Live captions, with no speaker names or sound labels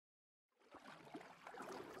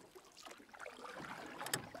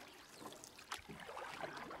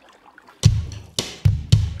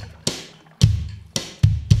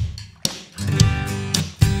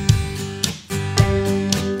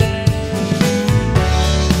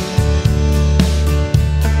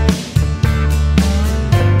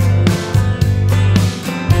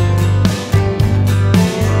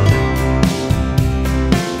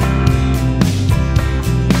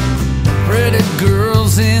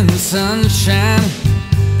sunshine,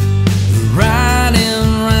 riding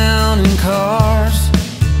round in cars,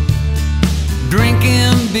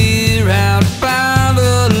 drinking beer out by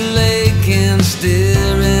the lake and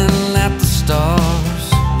staring at the stars.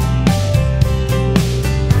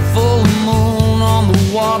 Full moon on the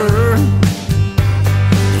water,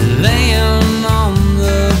 laying on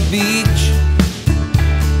the beach.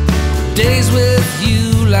 Days with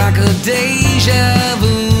you like a deja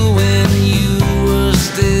vu when you were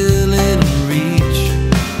still in reach.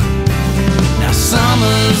 Now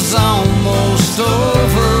summer's almost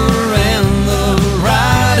over and the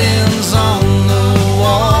writing's on the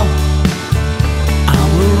wall.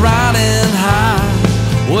 I'm riding high,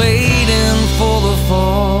 waiting for the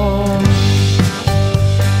fall.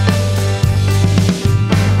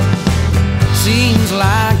 Seems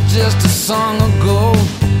like just a song ago,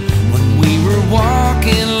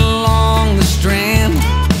 walking along the Strand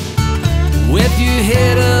with your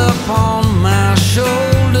head up on my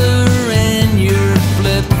shoulder and your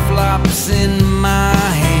flip-flops in my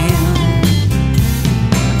hand.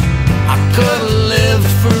 I could live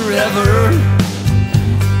forever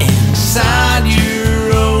inside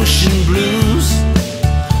your ocean blues,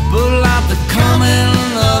 but like the coming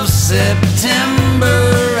of September,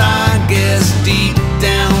 I guess deep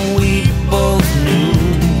down we both knew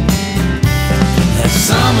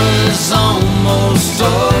summer's almost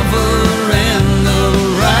over and the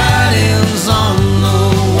writing's on the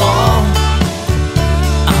wall.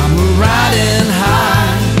 I'm riding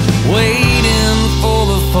high, waiting for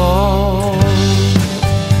the fall.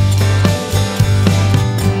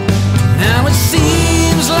 Now it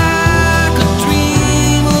seems like a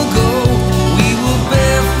dream ago, we were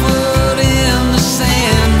barefoot in the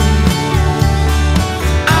sand.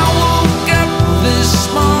 I woke up this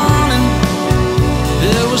morning,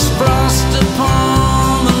 there was frost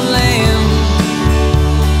upon the land.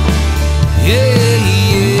 Yeah,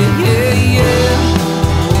 yeah, yeah, yeah.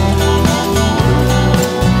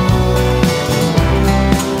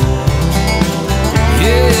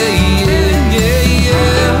 Yeah, yeah, yeah,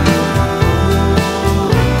 yeah.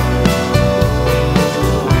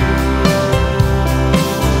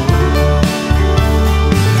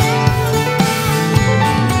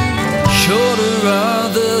 Shorter are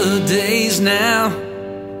the days now,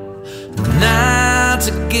 nights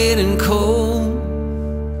are getting cold,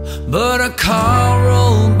 but a car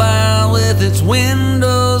rolled by with its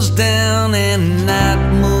windows down and night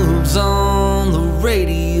moves on the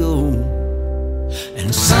radio.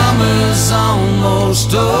 And summer's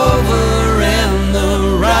almost over and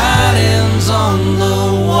the writing's on the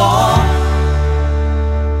wall.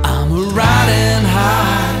 I'm riding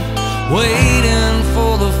high, waiting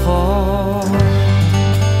for the fall.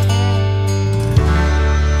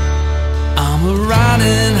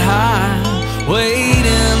 Riding high,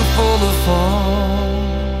 waiting for the fall.